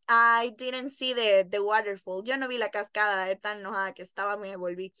I didn't see the waterfall. Yo no vi la cascada, de tan enojada que estaba, me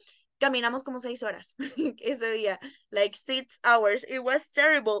volví. Caminamos como 6 horas ese día, like 6 hours. It was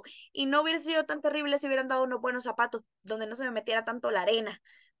terrible. Y no hubiera sido tan terrible si hubieran dado unos buenos zapatos donde no se me metiera tanto la arena,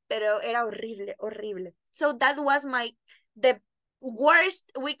 pero era horrible, horrible. So that was the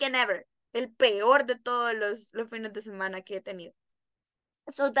worst weekend ever. El peor de todos los fines de semana que he tenido.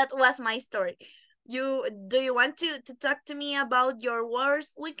 So that was my story. Do you want to talk to me about your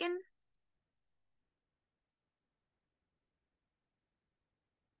worst weekend?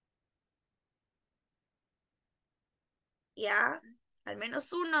 Ya, al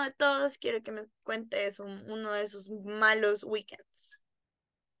menos uno de todos quiero que me cuentes uno de esos malos weekends.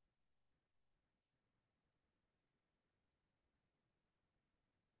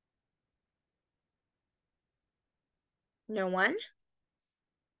 No one?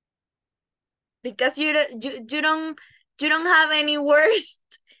 Because you don't have any worst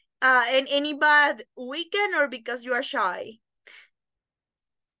any bad weekend, or because you are shy?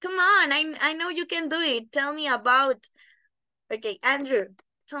 Come on, I know you can do it. Tell me about. Okay, Andrew.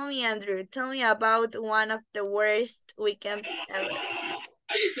 Tell me about one of the worst weekends ever.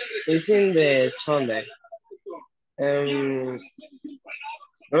 It's in the Sunday.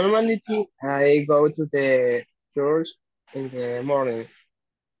 Normally I go to the church in the morning.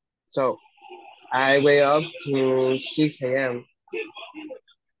 So I wake up to 6 a.m.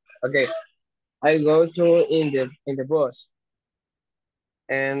 Okay, I go to in the bus,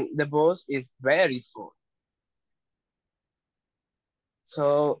 and the bus is very full.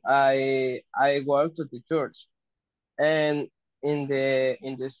 So I walk to the church, and in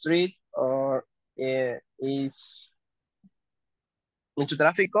the street or is mucho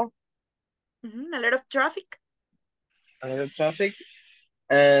tráfico, A lot of traffic. a lot of traffic,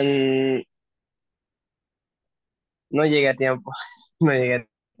 and no llegué a tiempo, no llegué a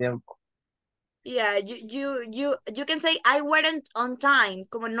tiempo. Yeah, you can say I weren't on time.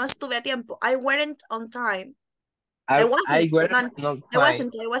 Como no estuve a tiempo. I weren't on time. I I wasn't, wasn't perdón. not I time.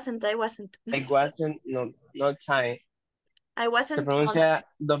 wasn't. I wasn't not time. I Se wasn't on pronuncia time.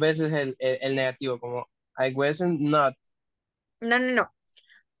 dos veces el negativo, como I wasn't not. No.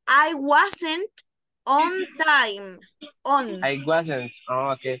 I wasn't on time. On. I wasn't. Oh,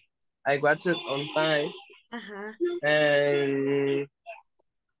 okay. I wasn't on time, Ajá. and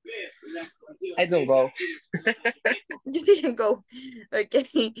I don't go. You didn't go.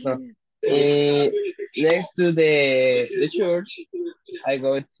 Okay. No. Next to the church, I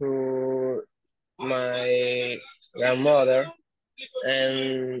go to my grandmother,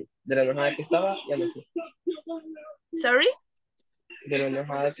 and de lo enojada que estaba, ya no fui. Sorry? De lo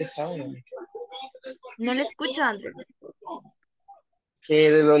enojada que estaba, ya no fui. No le escucho, Andrew.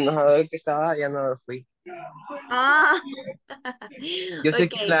 Que de lo enojado que estaba, ya no fui. Ah. Yo sé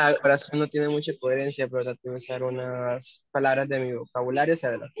que Okay. la oración no tiene mucha coherencia, pero trato de usar unas palabras de mi vocabulario, o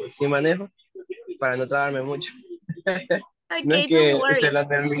sea, de las que sí manejo, para no trabarme mucho. No es Okay, don't que esté worry.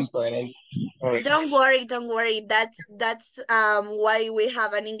 hablando algo incoherente. A ver. Don't worry. That's why we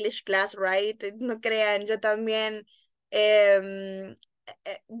have an English class, right? No crean, yo también eh,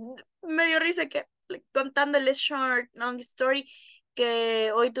 me dio risa que contándoles short, long story,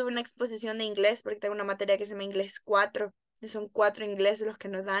 que hoy tuve una exposición de inglés porque tengo una materia que se llama inglés 4, y son 4 inglés los que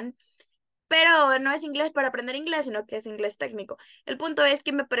nos dan. Pero no es inglés para aprender inglés, sino que es inglés técnico. El punto es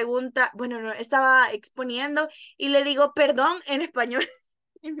que me pregunta, bueno, no, estaba exponiendo y le digo perdón en español.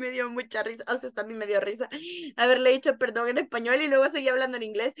 Y me dio mucha risa, o sea, también me dio risa haberle dicho perdón en español y luego seguía hablando en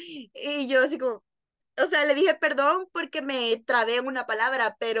inglés. Y yo así como, o sea, le dije perdón porque me trabé en una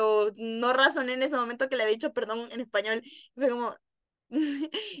palabra, pero no razoné en ese momento que le había dicho perdón en español. Y fue como,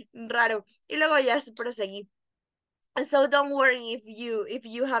 Raro. Y luego ya proseguí. So don't worry if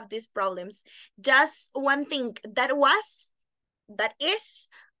you have these problems. Just one thing, that is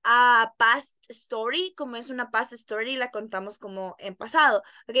a past story. Como es una past story, la contamos como en pasado.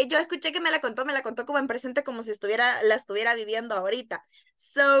 Ok, yo escuché que me la contó como en presente, como si la estuviera viviendo ahorita.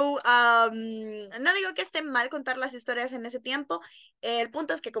 So, no digo que esté mal contar las historias en ese tiempo. El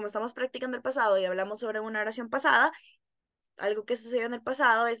punto es que como estamos practicando el pasado y hablamos sobre una oración pasada, algo que sucedió en el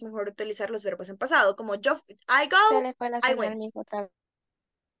pasado, es mejor utilizar los verbos en pasado, como yo, I Se go, le fue la I señal, went. mijo, otra vez.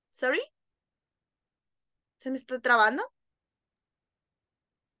 Sorry, ¿se me está trabando?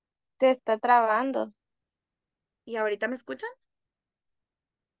 Te está trabando. ¿Y ahorita me escuchan?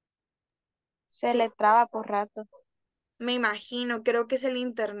 Se Sí, le traba por rato. me imagino, creo que es el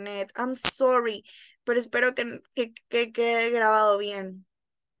internet. I'm sorry, pero espero que quede grabado bien.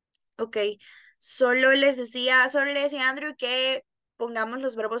 Ok, solo le decía a Andrew que pongamos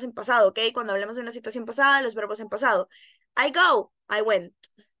los verbos en pasado, ok, cuando hablemos de una situación pasada, los verbos en pasado. I go, I went.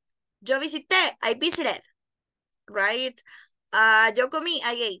 Yo visité, I visited. Right? Yo comí,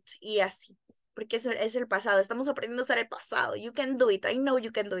 I ate, y así, porque eso es el pasado. Estamos aprendiendo a usar el pasado. You can do it. I know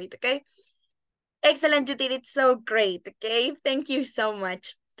you can do it, okay? Excellent, you did it so great, okay? Thank you so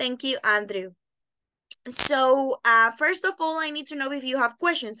much. Thank you, Andrew. So, first of all, I need to know if you have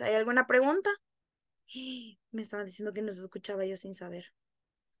questions. ¿Hay alguna pregunta? Me estaban diciendo que no se escuchaba yo sin saber.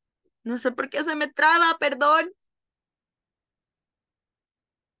 No sé por qué se me traba, perdón.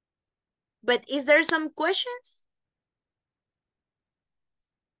 But is there some questions?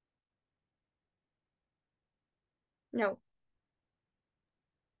 No.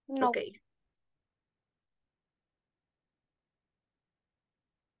 No. Okay.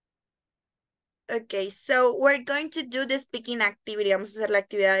 Okay, so we're going to do the speaking activity. Vamos a hacer la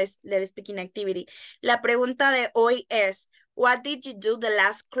actividad del speaking activity. La pregunta de hoy es, what did you do the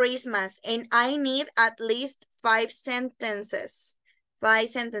last Christmas? And I need at least 5 sentences. 5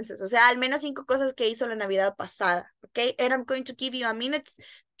 sentences, o sea, al menos 5 cosas que hizo la Navidad pasada, okay? And I'm going to give you a minute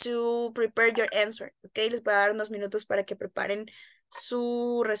to prepare your answer, okay? Les voy a dar unos minutos para que preparen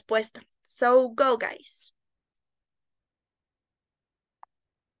su respuesta. So, go, guys.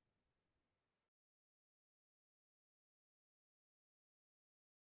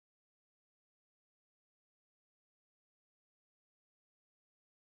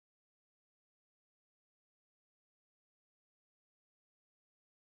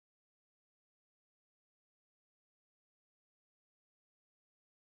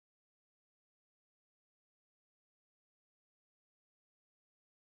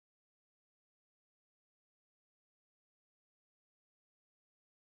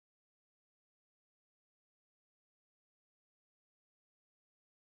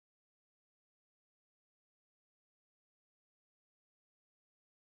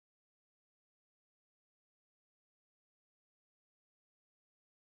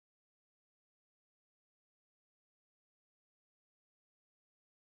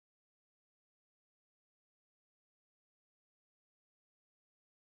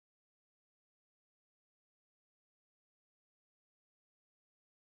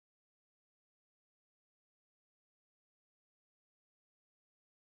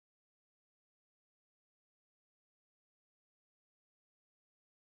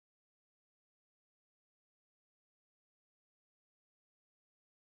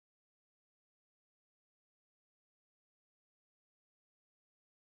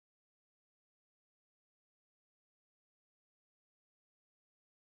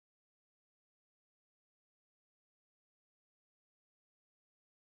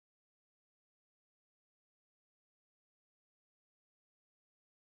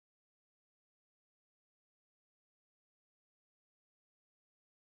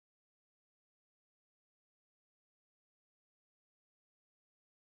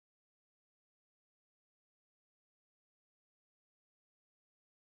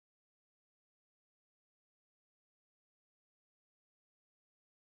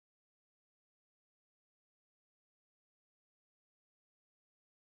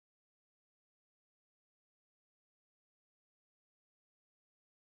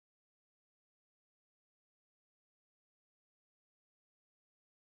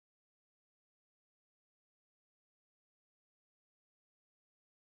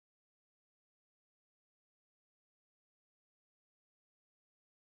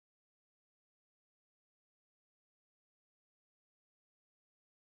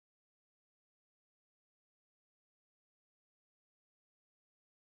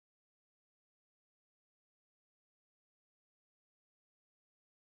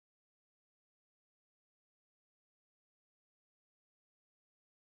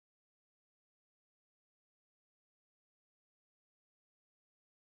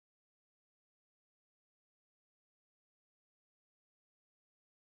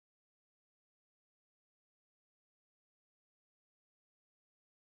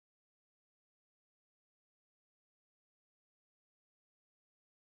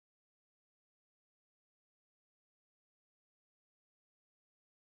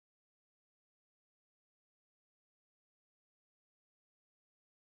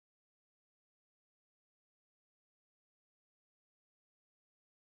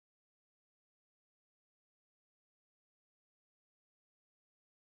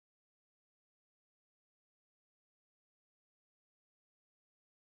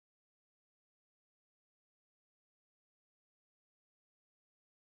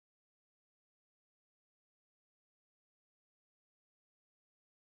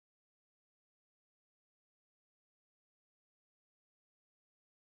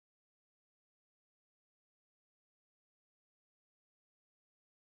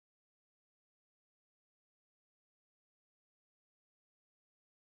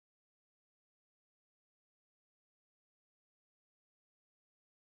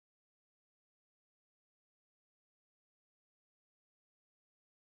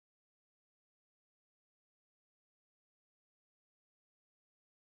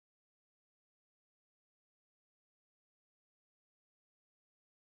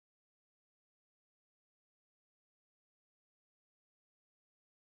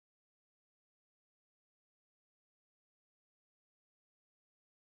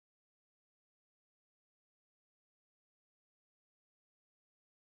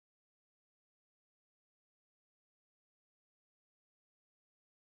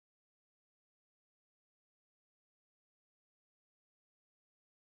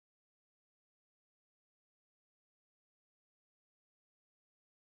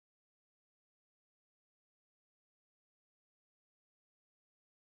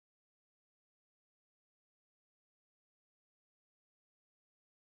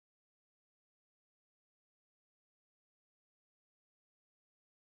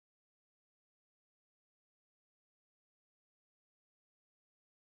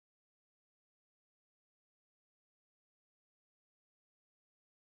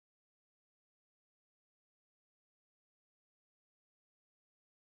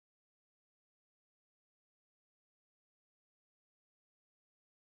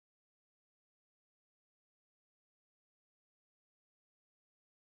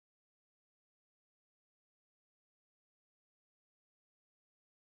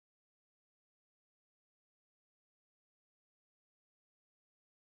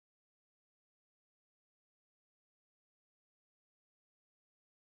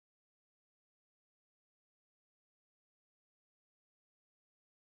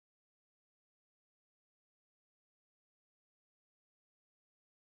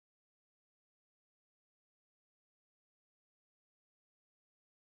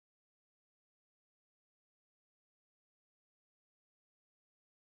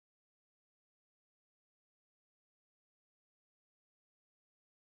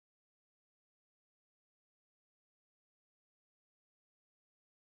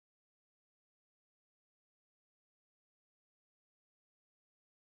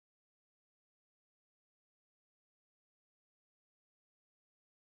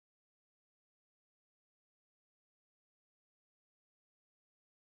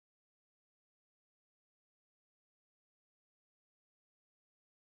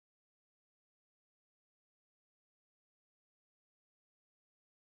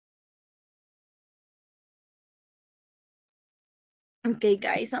 Okay,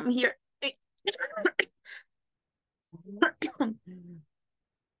 guys, I'm here.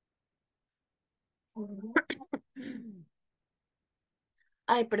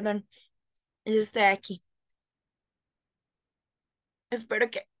 Ay, perdón. Yo estoy aquí. Espero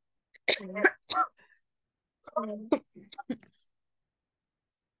que...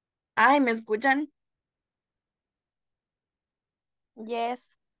 Ay, ¿me escuchan?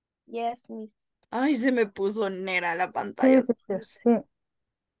 Yes, yes, miss. Ay, se me puso negra la Sí, pantalla. sí, sí, sí.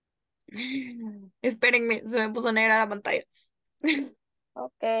 Espérenme, se me puso negra la pantalla.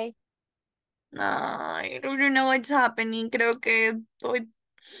 Okay. Ay, I don't know what's happening. Creo que hoy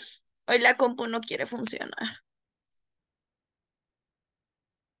la compu no quiere funcionar.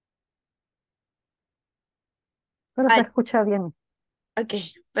 Pero se Ay, escucha bien. ok,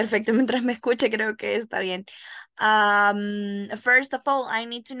 perfecto. Mientras me escuche, creo que está bien. First of all, I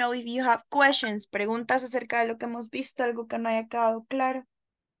need to know if you have questions. Preguntas acerca de lo que hemos visto, algo que no haya quedado claro.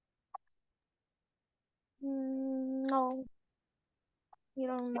 No, you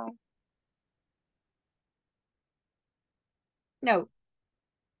don't know. No.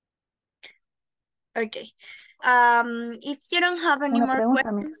 Okay. If you don't have any Una more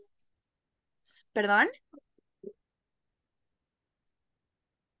pregunta, miss. questions, perdón.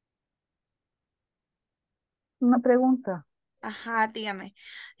 Una pregunta. Ajá, dígame.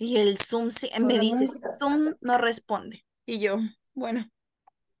 Y el Zoom me dice, Solamente, Zoom no responde. Y yo, bueno,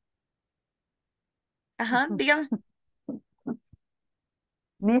 ajá, dígame.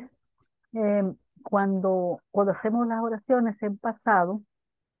 miss, cuando hacemos las oraciones en pasado,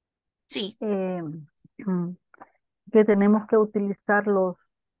 Sí. mm, que tenemos que utilizar los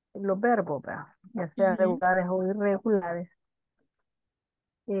verbos, ¿verdad? Ya sea Ujú. regulares o irregulares.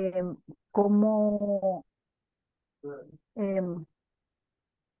 Como,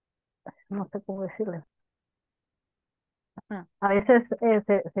 no sé cómo decirle, Ah, a veces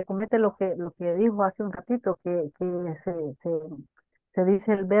se comete lo que dijo hace un ratito, que se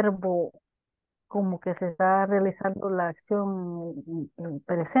dice el verbo como que se está realizando la acción en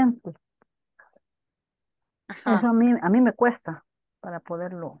presente. Eso ajá. a mí me cuesta para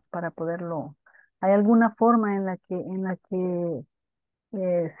poderlo. ¿Hay alguna forma en la que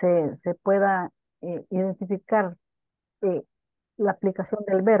se pueda identificar eh, la aplicación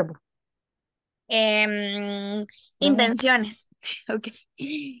del verbo? Em, ¿Verdad? intenciones. Ok.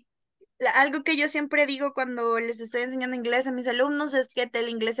 Algo que yo siempre digo cuando les estoy enseñando inglés a mis alumnos es que el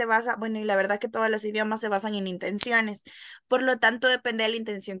inglés se basa, bueno, y la verdad que todos los idiomas se basan en intenciones. Por lo tanto, depende de la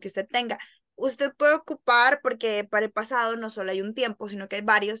intención que usted tenga. Usted puede ocupar, porque para el pasado no solo hay un tiempo, sino que hay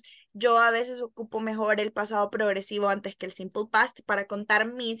varios. Yo a veces ocupo mejor el pasado progresivo antes que el simple past para contar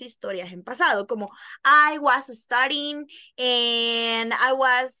mis historias en pasado, como I was studying and I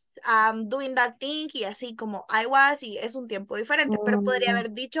was doing that thing y así como I was y es un tiempo diferente, pero podría Mm,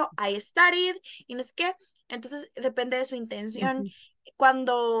 haber dicho I studied y no sé qué. Entonces depende de su intención. ujú,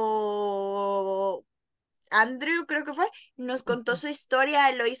 Cuando Andrew, creo que fue, nos contó ujú, su historia,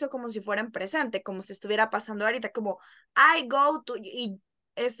 él lo hizo como si fuera en presente, como si estuviera pasando ahorita, como I go to, y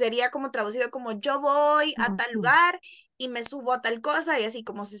sería como traducido como yo voy a tal ujú, lugar y me subo a tal cosa y así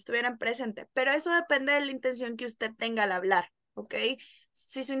como si estuviera en presente. Pero eso depende de la intención que usted tenga al hablar, ¿ok?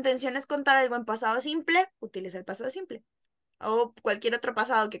 Si su intención es contar algo en pasado simple, utilice el pasado simple o cualquier otro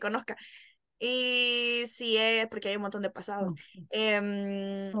pasado que conozca. Y si es, porque hay un montón de pasados. ujú.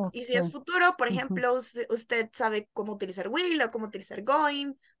 Y si es Ok. futuro, por Ujú. ejemplo, usted sabe cómo utilizar will o cómo utilizar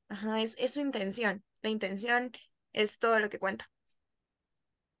going. Ajá, es su intención. La intención es todo lo que cuenta.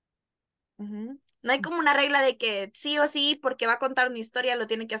 Ujú. No hay como una regla de que sí o sí, porque va a contar una historia, lo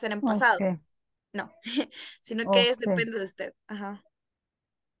tiene que hacer en pasado. Ok. No, sino que Ok. depende de usted. Ajá.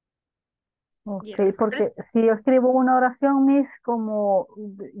 Ok, Yeah. porque si yo escribo una oración, Miss, como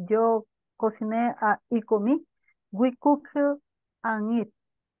yo cociné y comí, we cook and eat.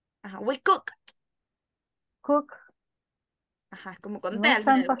 Ajá. We cook. Cook, Ajá, como conté no al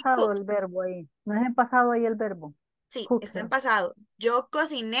está en final. We pasado cook. el verbo ahí. No es en pasado ahí el verbo. Sí, está en Cooker. pasado. Yo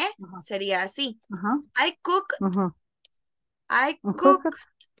cociné, Ajá. sería así. Ajá. I cook. Ajá. I Cooked cook.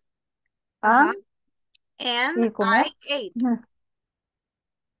 Ajá. and And y comer. I ate. Ujú.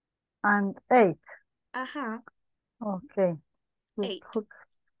 And ate. Ajá. Ok. We Ate.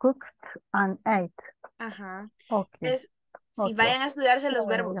 cooked and ate. Ajá. Ok. Si Ok. vayan a estudiarse Ya los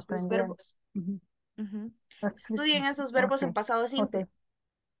voy a ir verbos, los aprendiendo. verbos. Ujú. Ujú. Escrito. Estudien esos verbos Ok. en pasado Ok. simple.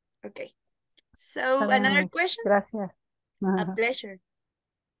 Okay. Está So, bien, another Miss. question? Gracias. A Ajá. pleasure.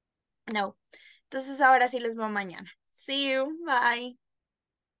 No. Entonces ahora sí les veo mañana. See you. Bye.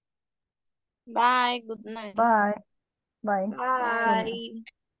 Bye, good night. Bye. Bye. Bye. Good night. Bye.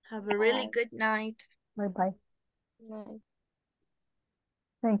 Have a really Bye. good night. Bye bye. Good night.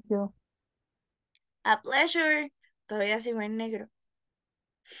 Thank you. A pleasure. Todavía sigo en negro.